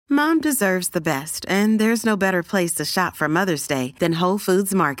Mom deserves the best, and there's no better place to shop for Mother's Day than Whole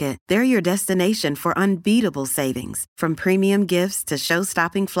Foods Market. They're your destination for unbeatable savings, from premium gifts to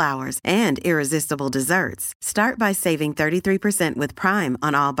show-stopping flowers and irresistible desserts. Start by saving 33% with Prime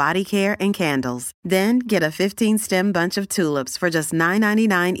on all body care and candles. Then get a 15-stem bunch of tulips for just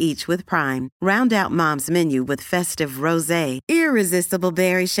 $9.99 each with Prime. Round out Mom's menu with festive rosé, irresistible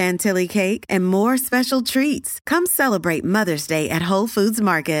berry chantilly cake, and more special treats. Come celebrate Mother's Day at Whole Foods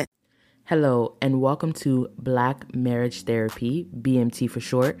Market. Hello, and welcome to Black Marriage Therapy, BMT for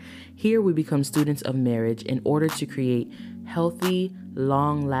short. Here we become students of marriage in order to create healthy,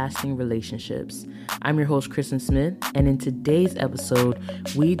 long-lasting relationships. I'm your host, Kristen Smith, and in today's episode,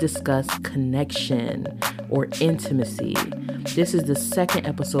 we discuss connection or intimacy. This is the second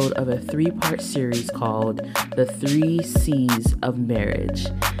episode of a 3-part series called The 3 C's of Marriage.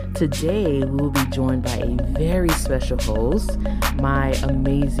 Today, we will be joined by a very special host, my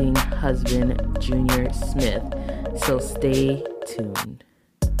amazing husband, Junior Smith. So stay tuned.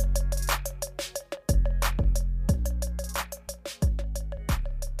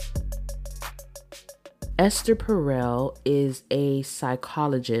 Esther Perel is a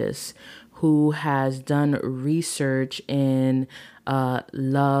psychologist who has done research in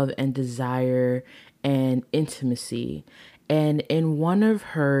love and desire and intimacy. And in one of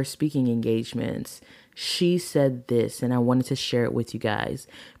her speaking engagements, she said this, and I wanted to share it with you guys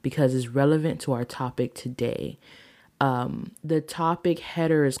because it's relevant to our topic today. The topic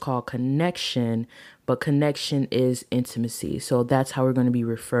header is called connection, but connection is intimacy. So that's how we're going to be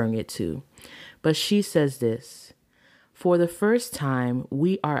referring it to. But she says this: for the first time,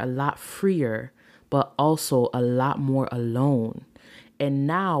 we are a lot freer, but also a lot more alone. And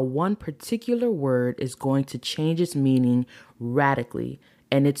now one particular word is going to change its meaning radically,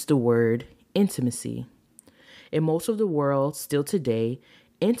 and it's the word intimacy. In most of the world, still today,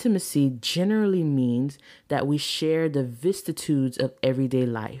 intimacy generally means that we share the vicissitudes of everyday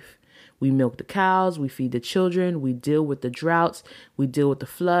life. We milk the cows, we feed the children, we deal with the droughts, we deal with the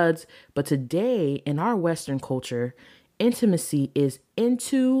floods. But today, in our Western culture, intimacy is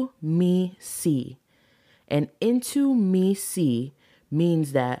into me see. And into me see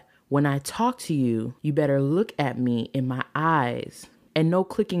means that when I talk to you, you better look at me in my eyes and no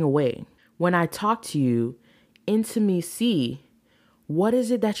clicking away. When I talk to you, intimacy, what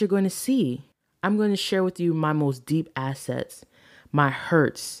is it that you're going to see? I'm going to share with you my most deep assets, my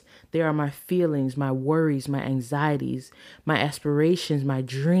hurts. They are my feelings, my worries, my anxieties, my aspirations, my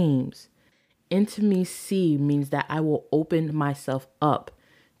dreams. Intimacy means that I will open myself up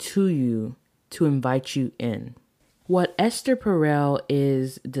to you to invite you in. What Esther Perel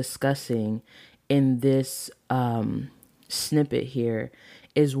is discussing in this snippet here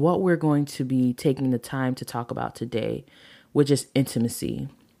is what we're going to be taking the time to talk about today, which is intimacy.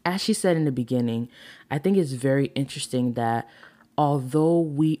 As she said in the beginning, I think it's very interesting that although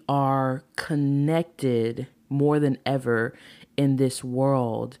we are connected more than ever in this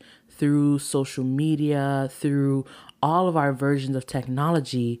world through social media, through all of our versions of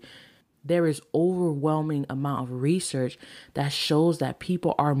technology, there is overwhelming amount of research that shows that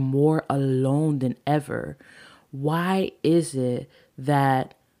people are more alone than ever. Why is it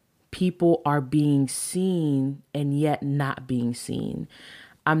that people are being seen and yet not being seen?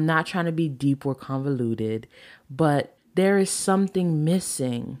 I'm not trying to be deep or convoluted, but there is something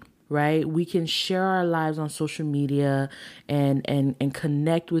missing, right? We can share our lives on social media and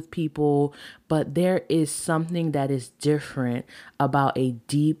connect with people, but there is something that is different about a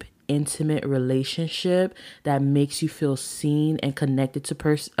deep, intimate relationship that makes you feel seen and connected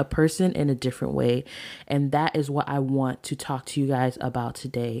to a person in a different way. And that is what I want to talk to you guys about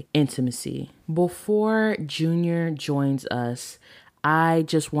today, intimacy. Before Junior joins us, I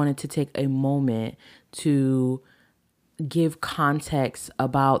just wanted to take a moment to give context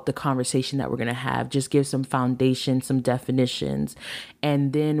about the conversation that we're going to have, just give some foundation, some definitions,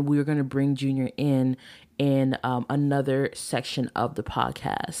 and then we're going to bring Junior in another section of the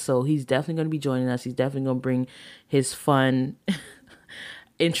podcast. So he's definitely going to be joining us. He's definitely going to bring his fun,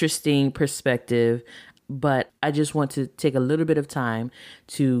 interesting perspective. But I just want to take a little bit of time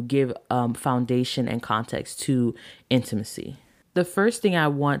to give foundation and context to intimacy. The first thing I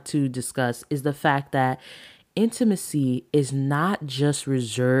want to discuss is the fact that intimacy is not just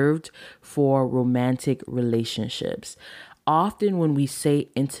reserved for romantic relationships. Often when we say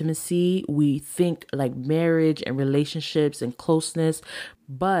intimacy, we think like marriage and relationships and closeness,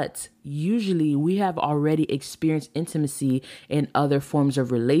 But usually we have already experienced intimacy in other forms of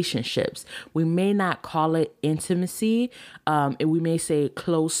relationships. We may not call it intimacy, and we may say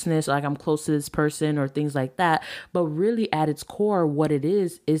closeness, like I'm close to this person or things like that. But really at its core, what it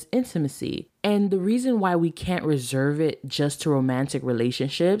is intimacy. And the reason why we can't reserve it just to romantic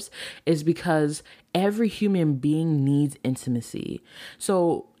relationships is because every human being needs intimacy.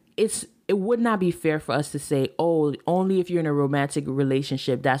 So it would not be fair for us to say, oh, only if you're in a romantic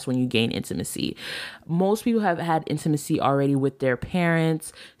relationship, that's when you gain intimacy. Most people have had intimacy already with their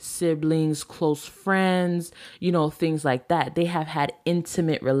parents, siblings, close friends, things like that. They have had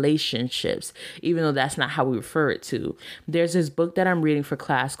intimate relationships, even though that's not how we refer it to. There's this book that I'm reading for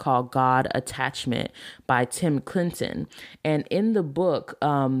class called God Attachment by Tim Clinton. And in the book,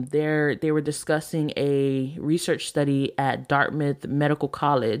 they were discussing a research study at Dartmouth Medical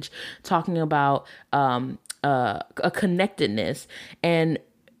College talking about a connectedness. And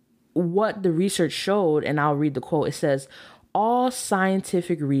what the research showed, and I'll read the quote, it says, "All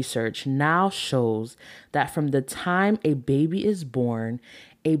scientific research now shows that from the time a baby is born,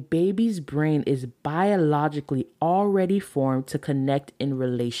 a baby's brain is biologically already formed to connect in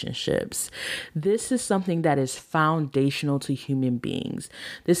relationships." This is something that is foundational to human beings.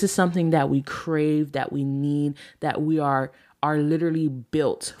 This is something that we crave, that we need, that we are literally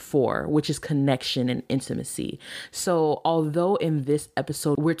built for, which is connection and intimacy. So although in this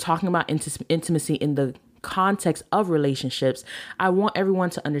episode, we're talking about intimacy in the context of relationships, I want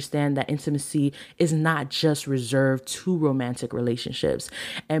everyone to understand that intimacy is not just reserved to romantic relationships.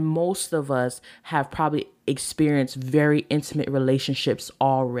 And most of us have probably experienced very intimate relationships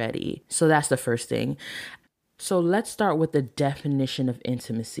already. So that's the first thing. So let's start with the definition of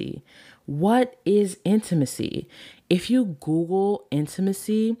intimacy. What is intimacy? If you Google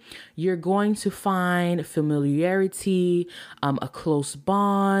intimacy, you're going to find familiarity, a close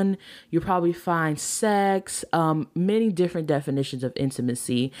bond. You'll probably find sex, many different definitions of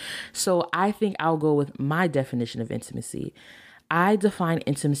intimacy. So I think I'll go with my definition of intimacy. I define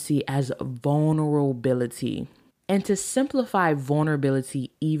intimacy as vulnerability. And to simplify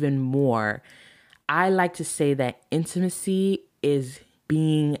vulnerability even more, I like to say that intimacy is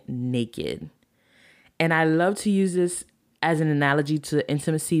being naked. And I love to use this as an analogy to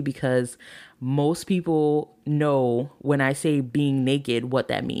intimacy because most people know when I say being naked, what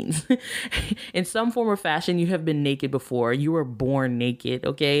that means. In some form or fashion, you have been naked before. You were born naked,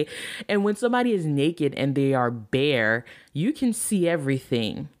 okay? And when somebody is naked and they are bare, you can see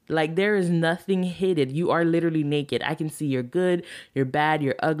everything. Like there is nothing hidden. You are literally naked. I can see your good, your bad,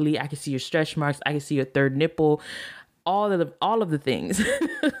 your ugly. I can see your stretch marks. I can see your third nipple. All of the things.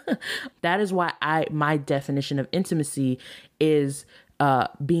 That is why my definition of intimacy is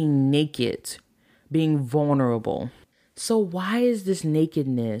being naked, being vulnerable. So why is this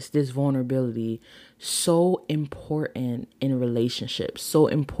nakedness, this vulnerability so important in relationships, so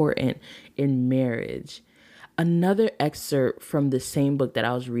important in marriage? Another excerpt from the same book that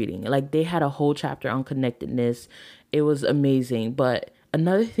I was reading, like they had a whole chapter on connectedness. It was amazing. But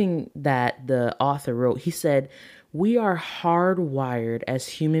another thing that the author wrote, he said, "We are hardwired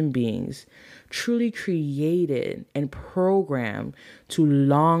as human beings, truly created and programmed to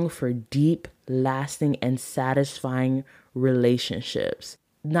long for deep, lasting, and satisfying relationships."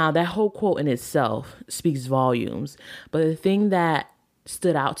 Now, that whole quote in itself speaks volumes, but the thing that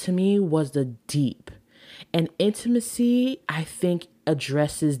stood out to me was the deep. And intimacy, I think,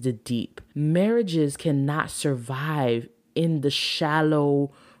 addresses the deep. Marriages cannot survive in the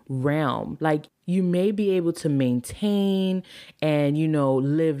shallow realm. Like you may be able to maintain and,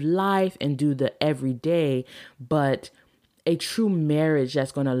 live life and do the everyday, but a true marriage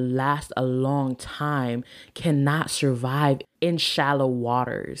that's going to last a long time cannot survive in shallow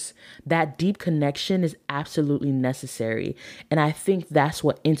waters. That deep connection is absolutely necessary. And I think that's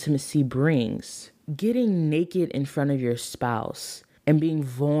what intimacy brings. Getting naked in front of your spouse and being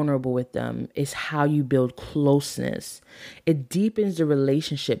vulnerable with them is how you build closeness. It deepens the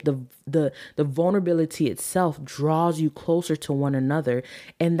relationship. The vulnerability itself draws you closer to one another.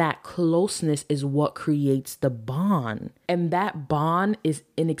 And that closeness is what creates the bond. And that bond is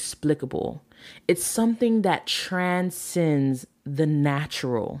inexplicable. It's something that transcends the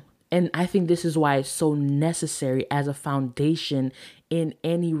natural. And I think this is why it's so necessary as a foundation in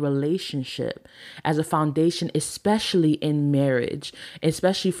any relationship, as a foundation, especially in marriage,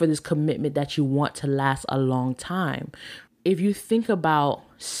 especially for this commitment that you want to last a long time. If you think about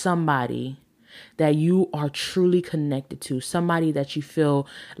somebody that you are truly connected to, somebody that you feel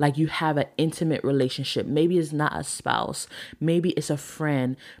like you have an intimate relationship, maybe it's not a spouse, maybe it's a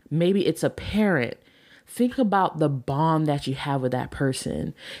friend, maybe it's a parent. think about the bond that you have with that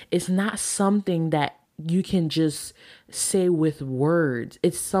person. It's not something that you can just say with words.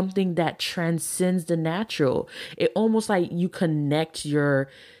 It's something that transcends the natural. It almost like you connect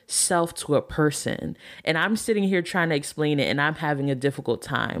yourself to a person. And I'm sitting here trying to explain it and I'm having a difficult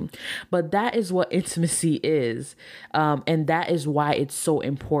time. But that is what intimacy is. And that is why it's so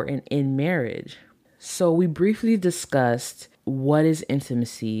important in marriage. So we briefly discussed what is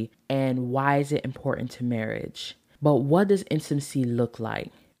intimacy and why is it important to marriage. But what does intimacy look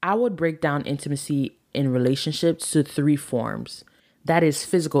like? I would break down intimacy in relationships to 3 forms. That is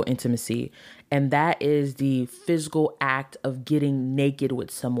physical intimacy, and that is the physical act of getting naked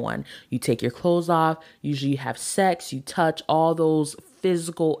with someone. You take your clothes off, usually you have sex, you touch, all those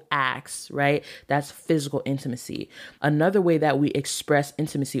physical acts, right? That's physical intimacy. Another way that we express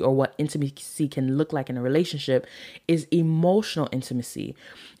intimacy, or what intimacy can look like in a relationship, is emotional intimacy.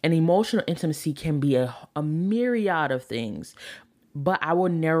 And emotional intimacy can be a myriad of things. But I will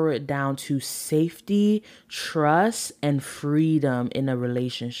narrow it down to safety, trust, and freedom in a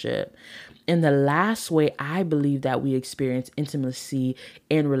relationship. And the last way I believe that we experience intimacy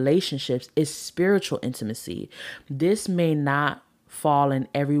in relationships is spiritual intimacy. This may not fall in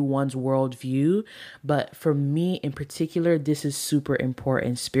everyone's worldview, but for me in particular, this is super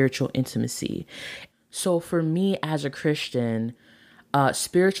important, spiritual intimacy. So for me as a Christian,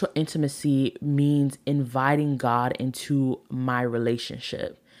 spiritual intimacy means inviting God into my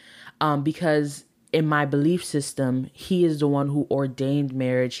relationship. Because in my belief system, he is the one who ordained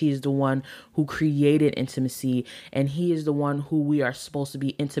marriage. He is the one who created intimacy, and he is the one who we are supposed to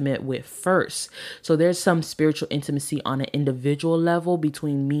be intimate with first. So there's some spiritual intimacy on an individual level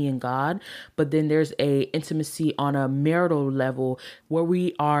between me and God, but then there's a intimacy on a marital level where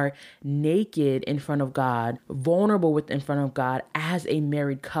we are naked in front of God, vulnerable in front of God as a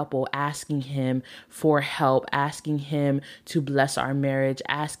married couple, asking him for help, asking him to bless our marriage,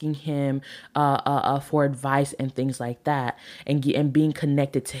 asking him for advice and things like that, and being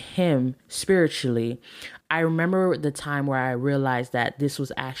connected to him spiritually. I remember the time where I realized that this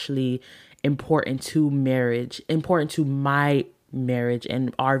was actually important to marriage, important to my marriage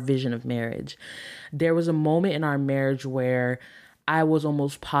and our vision of marriage. There was a moment in our marriage where I was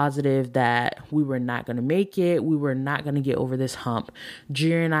almost positive that we were not going to make it. We were not going to get over this hump.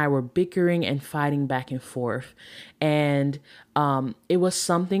 Junior and I were bickering and fighting back and forth. And it was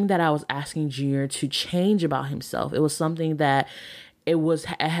something that I was asking Junior to change about himself. It was something that it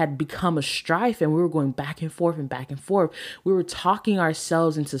had become a strife, and we were going back and forth and back and forth. We were talking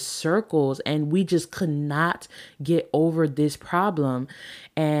ourselves into circles, and we just could not get over this problem.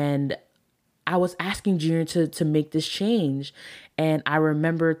 And I was asking Junior to make this change. And I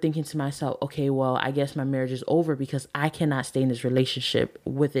remember thinking to myself, okay, well, I guess my marriage is over because I cannot stay in this relationship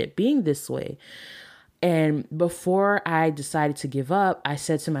with it being this way. And before I decided to give up, I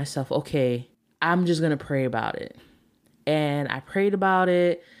said to myself, okay, I'm just going to pray about it. And I prayed about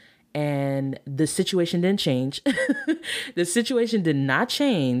it, and the situation didn't change. The situation did not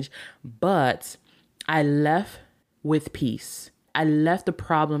change, but I left with peace. I left the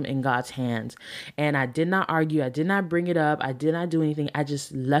problem in God's hands, and I did not argue. I did not bring it up. I did not do anything. I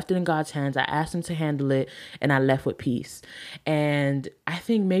just left it in God's hands. I asked him to handle it, and I left with peace. And I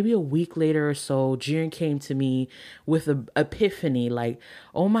think maybe a week later or so, Junior came to me with an epiphany, like,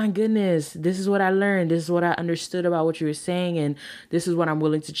 oh my goodness, this is what I learned. This is what I understood about what you were saying, and this is what I'm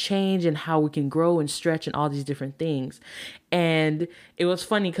willing to change, and how we can grow and stretch and all these different things. And it was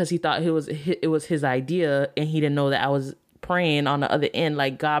funny because he thought it was his idea, and he didn't know that I was praying on the other end,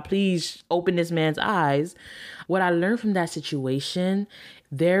 like, God, please open this man's eyes. What I learned from that situation,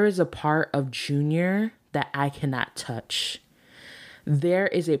 there is a part of Junior that I cannot touch. There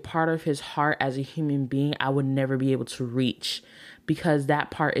is a part of his heart as a human being I would never be able to reach, because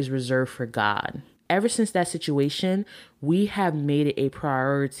that part is reserved for God. Ever since that situation, we have made it a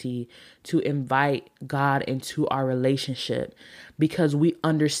priority to invite God into our relationship, because we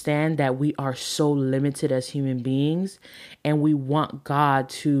understand that we are so limited as human beings, and we want God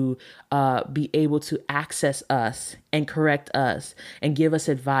to be able to access us and correct us and give us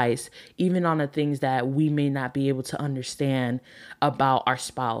advice, even on the things that we may not be able to understand about our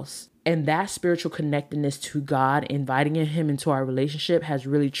spouse. And that spiritual connectedness to God, inviting him into our relationship, has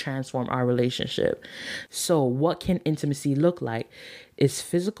really transformed our relationship. So what can intimacy look like? It's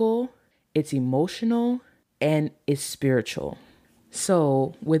physical, it's emotional, and it's spiritual.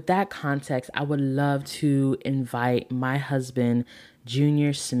 So with that context, I would love to invite my husband,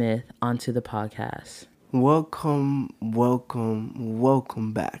 Junior Smith, onto the podcast. Welcome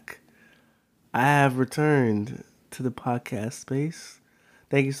back. I have returned to the podcast space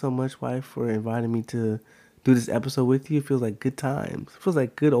Thank you so much, wife, for inviting me to do this episode with you. It feels like good times. It feels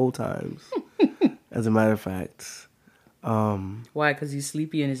like good old times, as a matter of fact. Why? Because he's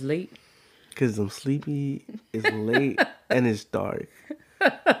sleepy and it's late? Because I'm sleepy, it's late, and it's dark.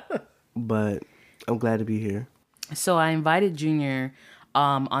 But I'm glad to be here. So I invited Junior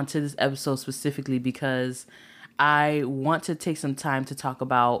onto this episode specifically because I want to take some time to talk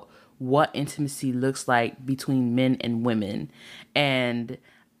about what intimacy looks like between men and women. And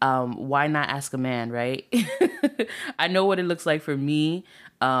why not ask a man, right? I know what it looks like for me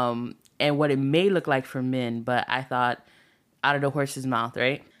and what it may look like for men, but I thought out of the horse's mouth,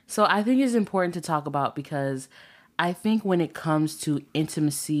 right? So I think it's important to talk about because I think when it comes to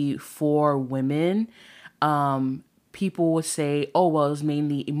intimacy for women, people would say, oh, well, it's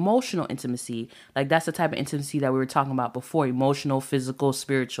mainly emotional intimacy. Like that's the type of intimacy that we were talking about before, emotional, physical,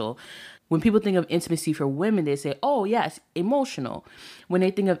 spiritual. When people think of intimacy for women, they say, oh, yeah, it's emotional. When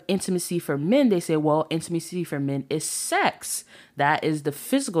they think of intimacy for men, they say, well, intimacy for men is sex. That is the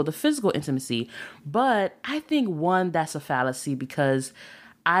physical intimacy. But I think, one, that's a fallacy because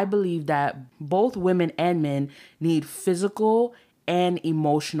I believe that both women and men need physical and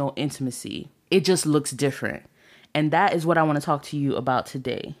emotional intimacy. It just looks different. And that is what I want to talk to you about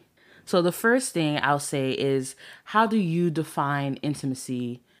today. So the first thing I'll say is, how do you define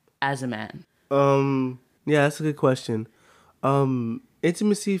intimacy as a man? Yeah, that's a good question.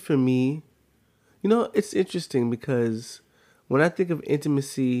 Intimacy for me, it's interesting because when I think of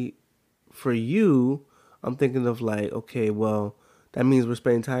intimacy for you, I'm thinking of like, okay, well, that means we're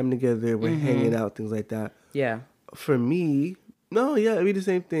spending time together, we're hanging out, things like that. Yeah. For me, no, yeah, it'd be the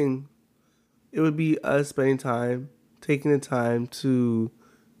same thing. It would be us spending time, taking the time to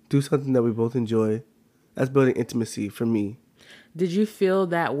do something that we both enjoy. That's building intimacy for me. Did you feel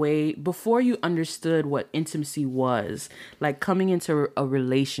that way before you understood what intimacy was? Like coming into a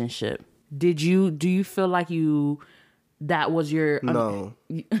relationship, do you feel like that was your... No.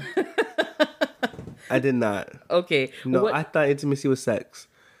 I did not. Okay. No, I thought intimacy was sex.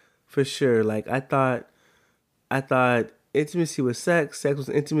 For sure. Like I thought intimacy was sex was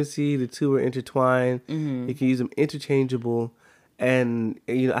intimacy, the two were intertwined. You can use them interchangeable, and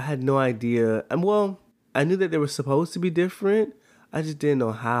I had no idea. And well, I knew that they were supposed to be different, I just didn't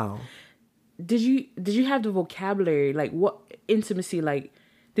know how. Did you have the vocabulary, like what intimacy, like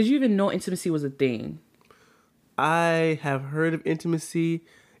did you even know intimacy was a thing? I have heard of intimacy.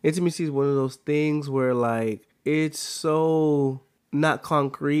 Intimacy is one of those things where like it's so not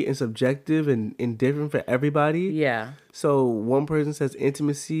concrete and subjective and different for everybody. Yeah. So one person says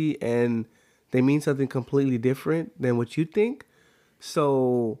intimacy and they mean something completely different than what you think.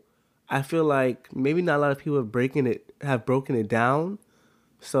 So I feel like maybe not a lot of people have broken it down.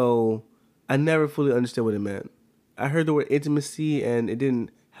 So I never fully understood what it meant. I heard the word intimacy and it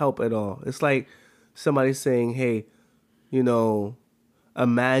didn't help at all. It's like somebody saying, hey,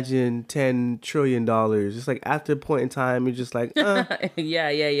 imagine $10 trillion. It's like after a point in time, you're just like, yeah.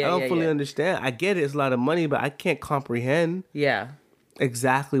 I don't fully understand. I get it. It's a lot of money, but I can't comprehend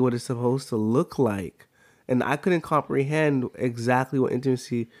exactly what it's supposed to look like. And I couldn't comprehend exactly what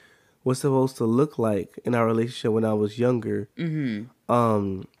intimacy was supposed to look like in our relationship when I was younger.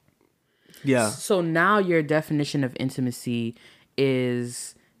 Yeah. So now your definition of intimacy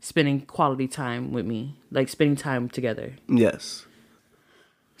is spending quality time with me, like spending time together. Yes.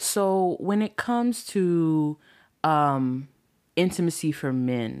 So when it comes to intimacy for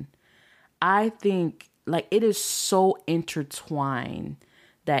men, I think like it is so intertwined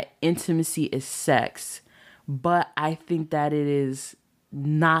that intimacy is sex, but I think that it is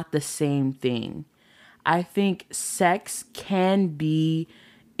not the same thing. I think sex can be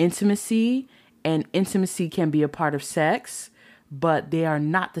intimacy and intimacy can be a part of sex, but they are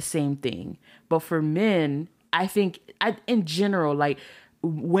not the same thing. But for men, I think in general, like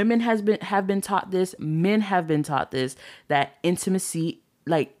women have been taught this, men have been taught this, that intimacy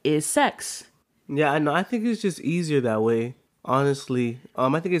like is sex. Yeah, I know. I think it's just easier that way. Honestly,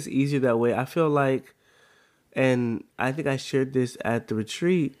 I think it's easier that way. I feel like, and I think I shared this at the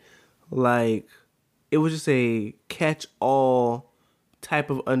retreat, like it was just a catch-all type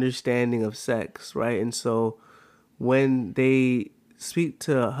of understanding of sex, right? And so when they speak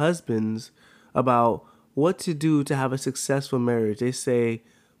to husbands about what to do to have a successful marriage, they say,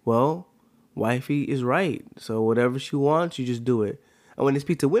 well, wifey is right. So whatever she wants, you just do it. And when they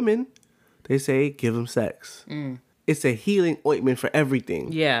speak to women, they say, give them sex. It's a healing ointment for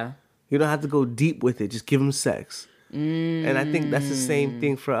everything. Yeah. You don't have to go deep with it. Just give them sex. And I think that's the same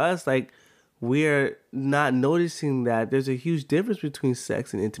thing for us. Like, we're not noticing that there's a huge difference between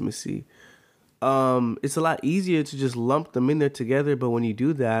sex and intimacy. it's a lot easier to just lump them in there together. But when you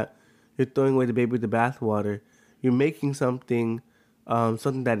do that, you're throwing away the baby with the bathwater. You're making something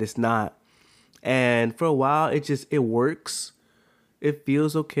that it's not. And for a while, it works. It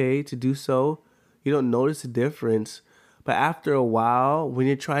feels okay to do so. You don't notice the difference. But after a while, when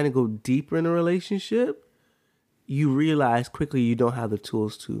you're trying to go deeper in a relationship, you realize quickly you don't have the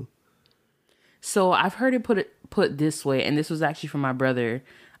tools to. So I've heard it put this way, and this was actually from my brother,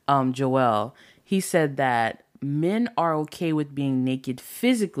 Joel. He said that men are okay with being naked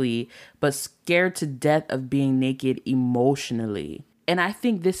physically, but scared to death of being naked emotionally. And I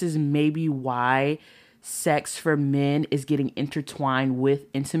think this is maybe why sex for men is getting intertwined with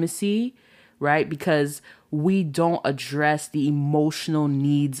intimacy, right? Because we don't address the emotional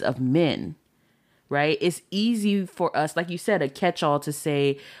needs of men. Right? It's easy for us, like you said, a catch-all to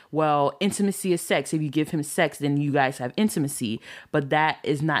say, well, intimacy is sex. If you give him sex, then you guys have intimacy. But that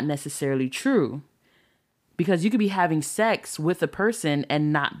is not necessarily true. Because you could be having sex with a person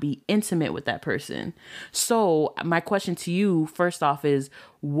and not be intimate with that person. So my question to you, first off, is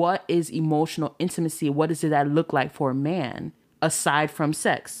what is emotional intimacy? What does that look like for a man aside from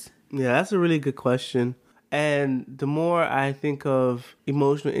sex? Yeah, that's a really good question. And the more I think of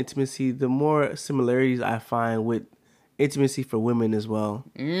emotional intimacy, the more similarities I find with intimacy for women as well.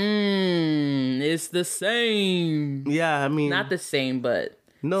 It's the same. Yeah, I mean... Not the same, but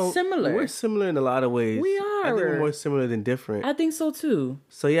no, similar. We're similar in a lot of ways. We are. I think we're more similar than different. I think so too.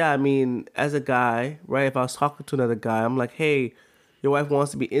 So yeah, I mean, as a guy, right, if I was talking to another guy, I'm like, hey, your wife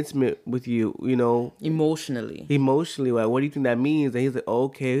wants to be intimate with you, you know. Emotionally, like, what do you think that means? And he's like,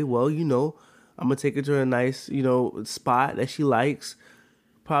 okay, well, you know, I'm going to take her to a nice, you know, spot that she likes.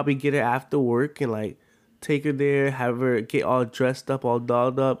 Probably get her after work and, like, take her there, have her get all dressed up, all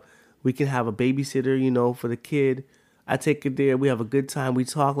dolled up. We can have a babysitter, you know, for the kid. I take her there. We have a good time. We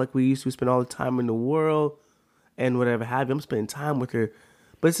talk like we used to. We spend all the time in the world and whatever have you. I'm spending time with her.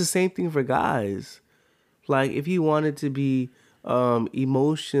 But it's the same thing for guys. Like, if he wanted to be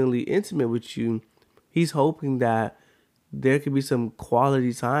emotionally intimate with you, he's hoping that there could be some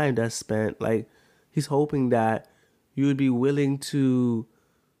quality time that's spent. Like, he's hoping that you would be willing to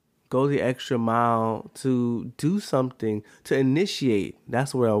go the extra mile to do something, to initiate.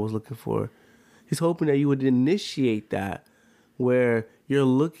 That's what I was looking for. He's hoping that you would initiate that, where you're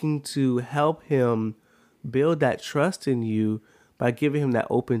looking to help him build that trust in you by giving him that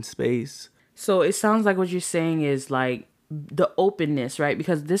open space. So it sounds like what you're saying is like the openness, right?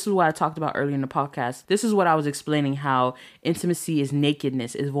 Because this is what I talked about earlier in the podcast. This is what I was explaining, how intimacy is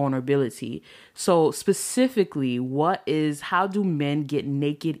nakedness, is vulnerability. So specifically, how do men get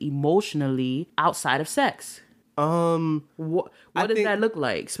naked emotionally outside of sex? What does that look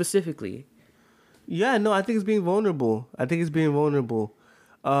like specifically? Yeah, no, I think it's being vulnerable. And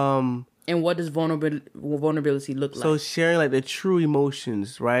what does vulnerability look like? So sharing like the true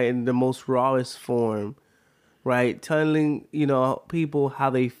emotions, right? In the most rawest form. Right, telling, you know, people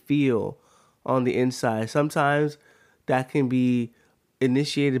how they feel on the inside. Sometimes that can be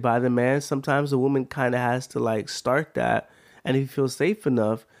initiated by the man. Sometimes the woman kind of has to like start that, and if he feels safe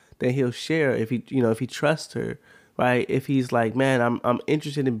enough, then he'll share. If he trusts her, right? If he's like, man, I'm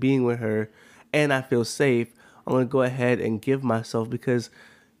interested in being with her, and I feel safe, I'm gonna go ahead and give myself, because,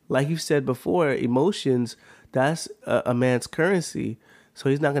 like you said before, emotions, that's a man's currency. So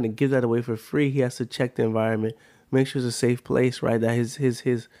he's not going to give that away for free. He has to check the environment, make sure it's a safe place, right? That his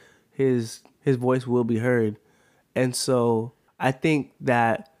voice will be heard. And so I think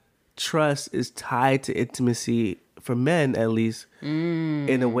that trust is tied to intimacy for men, at least,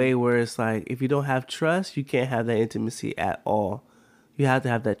 in a way where it's like, if you don't have trust, you can't have that intimacy at all. You have to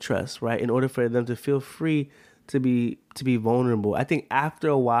have that trust, right? In order for them to feel free to be vulnerable. I think after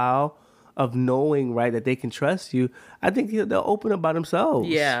a while of knowing, right, that they can trust you, I think they'll open up by themselves.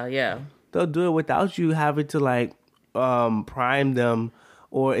 Yeah. They'll do it without you having to like prime them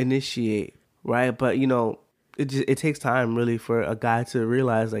or initiate, right? But you know, it takes time really for a guy to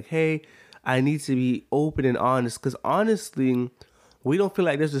realize like, hey, I need to be open and honest, because honestly, we don't feel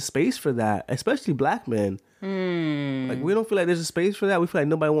like there's a space for that, especially black men. Like, we don't feel like there's a space for that. We feel like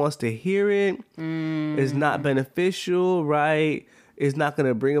nobody wants to hear it. It's not beneficial, right? It's not going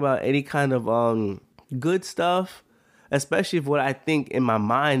to bring about any kind of good stuff, especially if what I think in my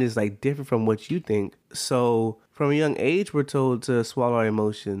mind is like different from what you think. So from a young age, we're told to swallow our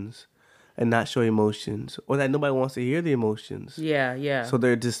emotions and not show emotions, or that nobody wants to hear the emotions. Yeah. So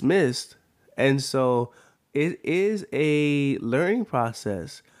they're dismissed. And so it is a learning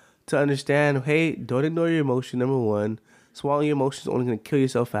process to understand, hey, don't ignore your emotion, number one. Swallowing your emotions is only going to kill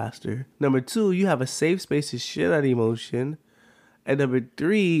yourself faster. Number two, you have a safe space to share that emotion. And number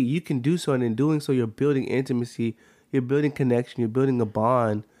three, you can do so, and in doing so, you're building intimacy, you're building connection, you're building a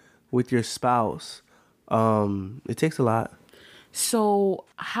bond with your spouse. It takes a lot. So,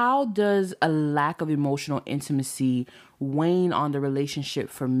 how does a lack of emotional intimacy wane on the relationship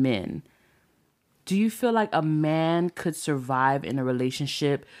for men? Do you feel like a man could survive in a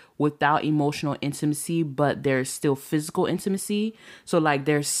relationship without emotional intimacy, but there's still physical intimacy? So, like,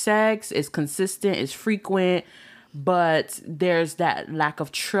 there's sex, it's consistent, it's frequent, but there's that lack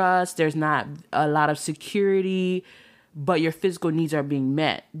of trust, there's not a lot of security, but your physical needs are being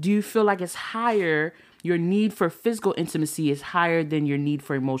met. Do you feel like it's higher? Your need for physical intimacy is higher than your need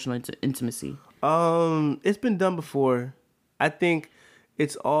for emotional intimacy? It's been done before. I think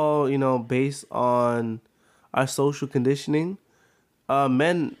it's all, based on our social conditioning.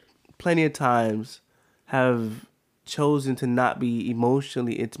 Men plenty of times have chosen to not be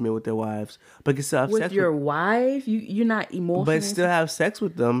emotionally intimate with their wives, but can still have with sex your wife. You're not emotionally, but still have sex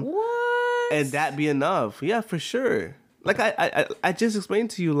with them. What? And that be enough. Yeah, for sure. Like I just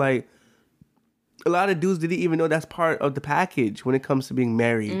explained to you, like, a lot of dudes didn't even know that's part of the package when it comes to being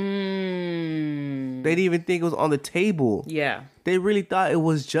married. They didn't even think it was on the table. Yeah. They really thought it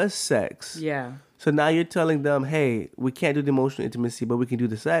was just sex. Yeah. So now you're telling them, hey, we can't do the emotional intimacy, but we can do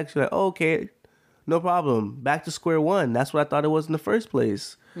the sex. You're like, oh, okay, no problem. Back to square one. That's what I thought it was in the first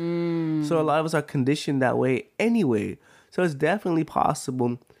place. So a lot of us are conditioned that way anyway. So it's definitely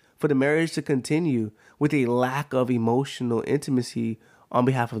possible for the marriage to continue with a lack of emotional intimacy on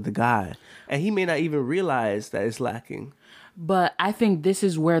behalf of the guy. And he may not even realize that it's lacking. But I think this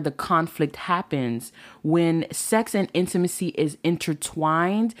is where the conflict happens, when sex and intimacy is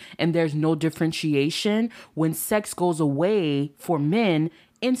intertwined and there's no differentiation. When sex goes away for men,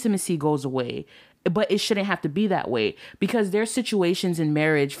 intimacy goes away. But it shouldn't have to be that way, because there's situations in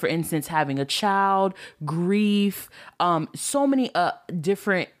marriage, for instance, having a child, grief, so many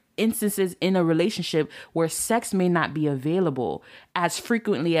different instances in a relationship where sex may not be available as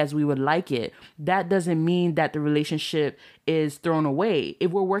frequently as we would like it. That doesn't mean that the relationship is thrown away.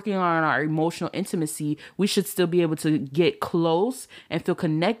 If we're working on our emotional intimacy, we should still be able to get close and feel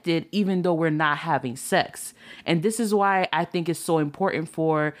connected even though we're not having sex. And this is why I think it's so important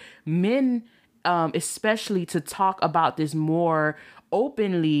for men, especially, to talk about this more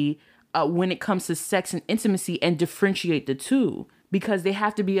openly when it comes to sex and intimacy, and differentiate the two. Because they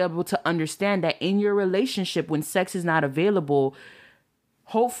have to be able to understand that in your relationship, when sex is not available,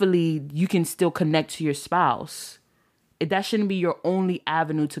 hopefully you can still connect to your spouse. That shouldn't be your only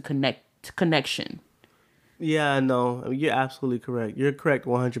avenue to connection. Yeah, no, you're absolutely correct. You're correct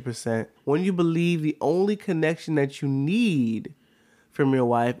 100%. When you believe the only connection that you need from your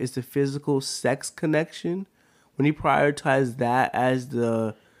wife is the physical sex connection, when you prioritize that as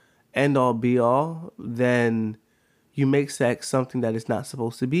the end all be all, then you make sex something that it's not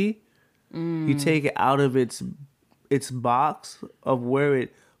supposed to be. You take it out of its box of where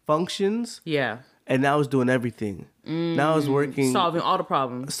it functions. Yeah. And now it's doing everything. Now it's working. Solving all the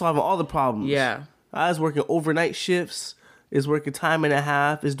problems. Yeah. I was working overnight shifts. It's working time and a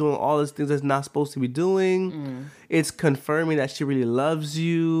half. It's doing all these things that's not supposed to be doing. It's confirming that she really loves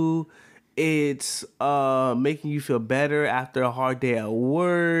you. It's making you feel better after a hard day at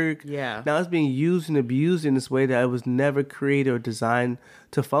work. Yeah. Now it's being used and abused in this way that it was never created or designed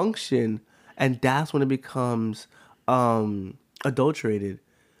to function. And that's when it becomes adulterated,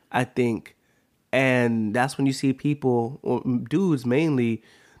 I think. And that's when you see people, or dudes mainly,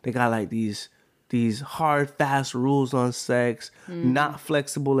 they got like these hard, fast rules on sex, not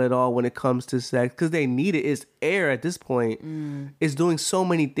flexible at all when it comes to sex, because they need it. It's air at this point. It's doing so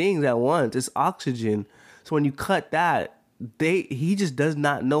many things at once. It's oxygen. So when you cut that, he just does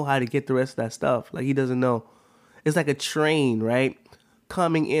not know how to get the rest of that stuff. Like, he doesn't know. It's like a train, right?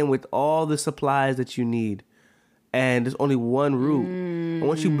 Coming in with all the supplies that you need. And there's only one route. And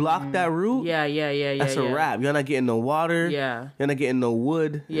once you block that route, that's a wrap. You're not getting no water. Yeah. You're not getting no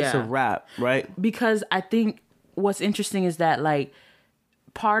wood. Yeah. It's a wrap, right? Because I think what's interesting is that, like,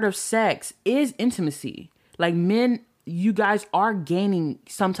 part of sex is intimacy. Like, men, you guys are gaining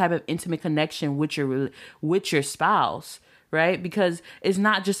some type of intimate connection with your spouse, right? Because it's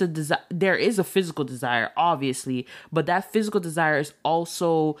not just a desire. There is a physical desire, obviously, but that physical desire is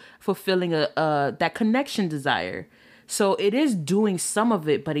also fulfilling that connection desire. So it is doing some of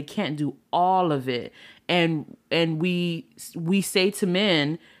it, but it can't do all of it. And we say to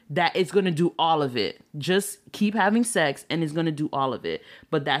men that it's going to do all of it. Just keep having sex and it's going to do all of it.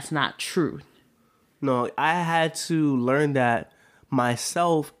 But that's not true. No, I had to learn that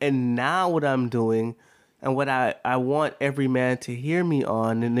myself. And now what I'm doing, and what I want every man to hear me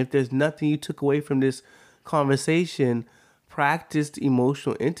on, and if there's nothing you took away from this conversation, practiced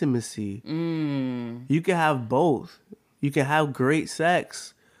emotional intimacy. You can have both. You can have great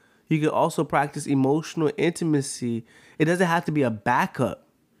sex. You can also practice emotional intimacy. It doesn't have to be a backup,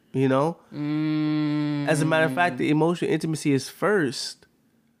 you know? As a matter of fact, the emotional intimacy is first.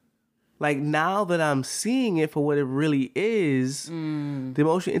 Like, now that I'm seeing it for what it really is, the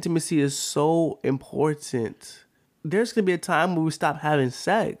emotional intimacy is so important. There's going to be a time where we stop having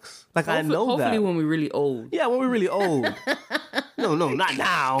sex. Like, I know that. Hopefully when we're really old. Yeah, when we're really old. No, not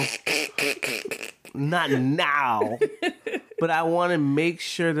now. Not now. But I want to make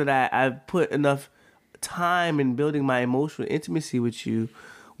sure that I've put enough time in building my emotional intimacy with you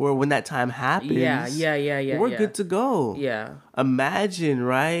where when that time happens, we're good to go. Yeah. Imagine,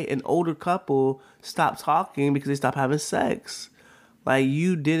 right? An older couple stop talking because they stop having sex. Like,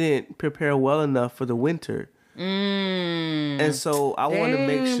 you didn't prepare well enough for the winter. And so I want to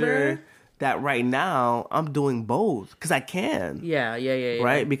make sure that right now I'm doing both because I can. Yeah.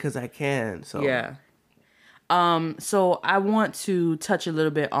 Right? Because I can. So yeah. So I want to touch a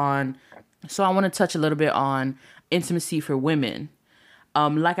little bit on intimacy for women.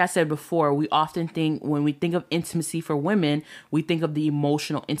 Like I said before, we often think when we think of intimacy for women, we think of the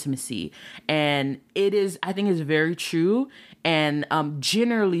emotional intimacy. And I think it's very true. And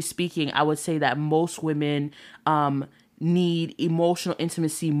generally speaking, I would say that most women need emotional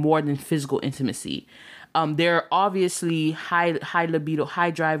intimacy more than physical intimacy. There are obviously high libido,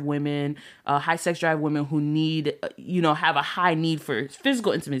 high drive women, high sex drive women who need, have a high need for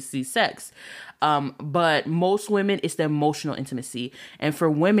physical intimacy, sex. But most women, it's the emotional intimacy. And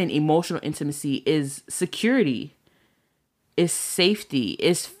for women, emotional intimacy is security, is safety,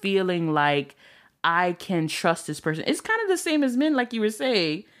 is feeling like I can trust this person. It's kind of the same as men, like you were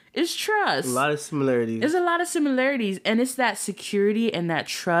saying. It's trust. A lot of similarities. There's a lot of similarities. And it's that security and that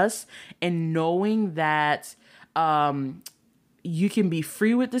trust and knowing that you can be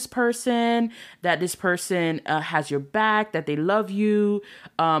free with this person, that this person has your back, that they love you,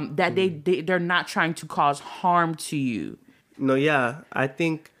 that they're not trying to cause harm to you. No, yeah. I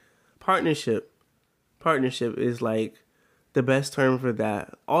think partnership is like the best term for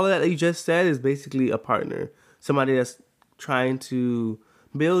that. All of that you just said is basically a partner. Somebody that's trying to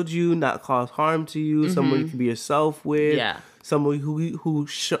build you, not cause harm to you, someone you can be yourself with, someone who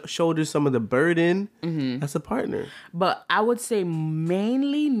shoulders some of the burden. That's a partner. But I would say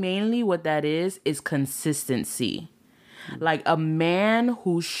mainly what that is consistency. Like a man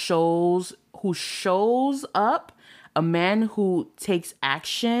who shows up, a man who takes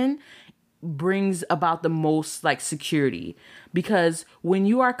action brings about the most like security, because when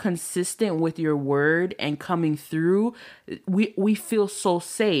you are consistent with your word and coming through, we feel so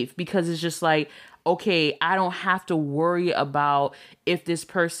safe, because it's just like, okay, I don't have to worry about if this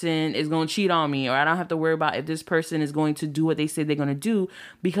person is going to cheat on me, or I don't have to worry about if this person is going to do what they say they're going to do,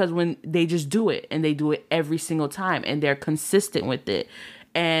 because when they just do it, and they do it every single time, and they're consistent with it.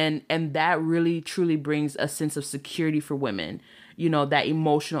 And that really truly brings a sense of security for women, that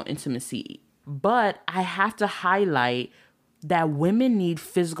emotional intimacy. But I have to highlight that women need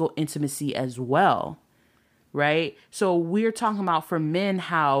physical intimacy as well, right? So we're talking about for men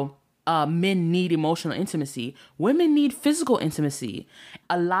how men need emotional intimacy. Women need physical intimacy.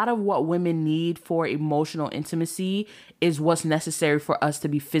 A lot of what women need for emotional intimacy is what's necessary for us to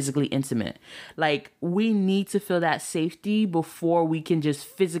be physically intimate. Like, we need to feel that safety before we can just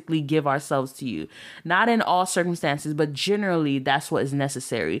physically give ourselves to you. Not in all circumstances, but generally that's what is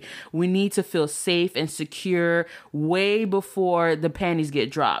necessary. We need to feel safe and secure way before the panties get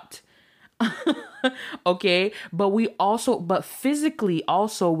dropped. Okay, but physically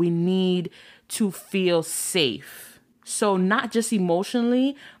also we need to feel safe. So not just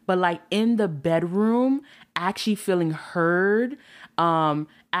emotionally, but like in the bedroom, actually feeling heard,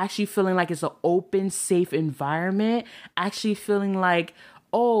 actually feeling like it's an open, safe environment, actually feeling like,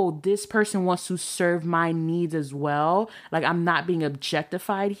 oh, this person wants to serve my needs as well. Like, I'm not being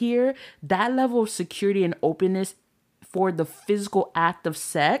objectified here. That level of security and openness for the physical act of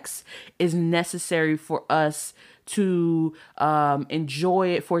sex is necessary for us to enjoy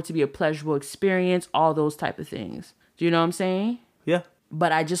it, for it to be a pleasurable experience, all those type of things. Do you know what I'm saying? Yeah.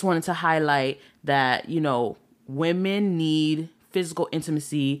 But I just wanted to highlight that, women need physical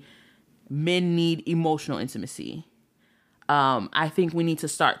intimacy, men need emotional intimacy. I think we need to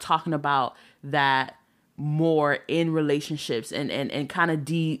start talking about that more in relationships and kind of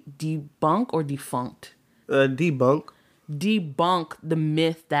debunk or defunct. Debunk the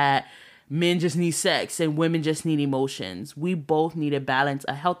myth that men just need sex and women just need emotions. We both need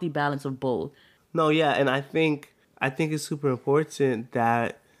a healthy balance of both. No, yeah, and I think it's super important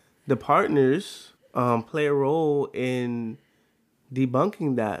that the partners play a role in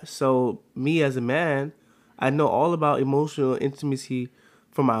debunking that. So me as a man, I know all about emotional intimacy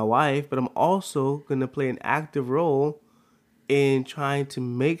for my wife, but I'm also going to play an active role in trying to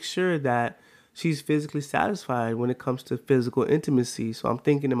make sure that she's physically satisfied when it comes to physical intimacy. So I'm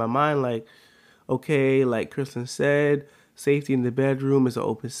thinking in my mind, like, okay, like Kristen said, safety in the bedroom is an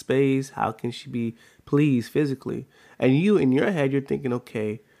open space. How can she be pleased physically? And you, in your head, you're thinking,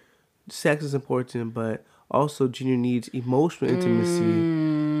 okay, sex is important, but also Junior needs emotional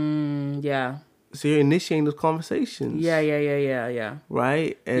intimacy. Yeah. So you're initiating those conversations. Yeah.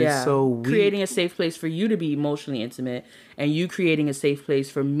 Right? And so creating a safe place for you to be emotionally intimate, and you creating a safe place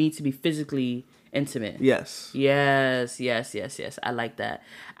for me to be physically intimate. Yes. I like that.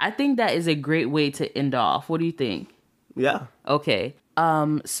 I think that is a great way to end off. What do you think? Yeah. Okay.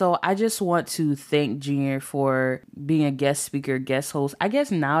 So I just want to thank Junior for being a guest speaker, guest host. I guess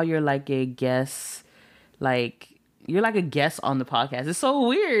now you're like a guest, you're like a guest on the podcast. It's so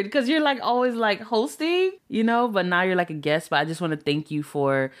weird because you're like always like hosting, but now you're like a guest. But I just want to thank you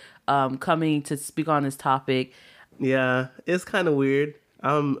for coming to speak on this topic. Yeah, it's kind of weird.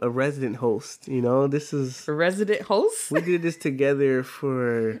 I'm a resident host, This is... A resident host? We did this together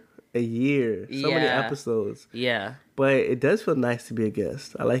for a year. Many episodes. Yeah. But it does feel nice to be a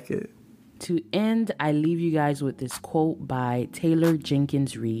guest. I like it. To end, I leave you guys with this quote by Taylor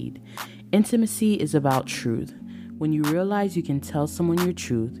Jenkins Reid. Intimacy is about truth. When you realize you can tell someone your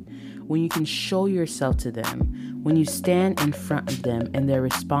truth, when you can show yourself to them, when you stand in front of them and their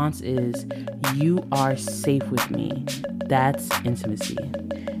response is, "You are safe with me," that's intimacy.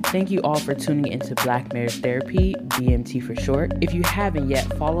 Thank you all for tuning into Black Marriage Therapy, BMT for short. If you haven't yet,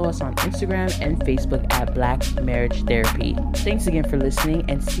 follow us on Instagram and Facebook at Black Marriage Therapy. Thanks again for listening,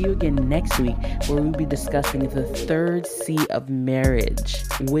 and see you again next week, where we'll be discussing the third C of marriage,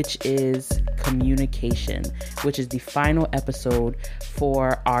 which is communication, which is the final episode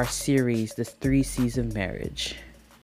for our series, the 3 C's of marriage.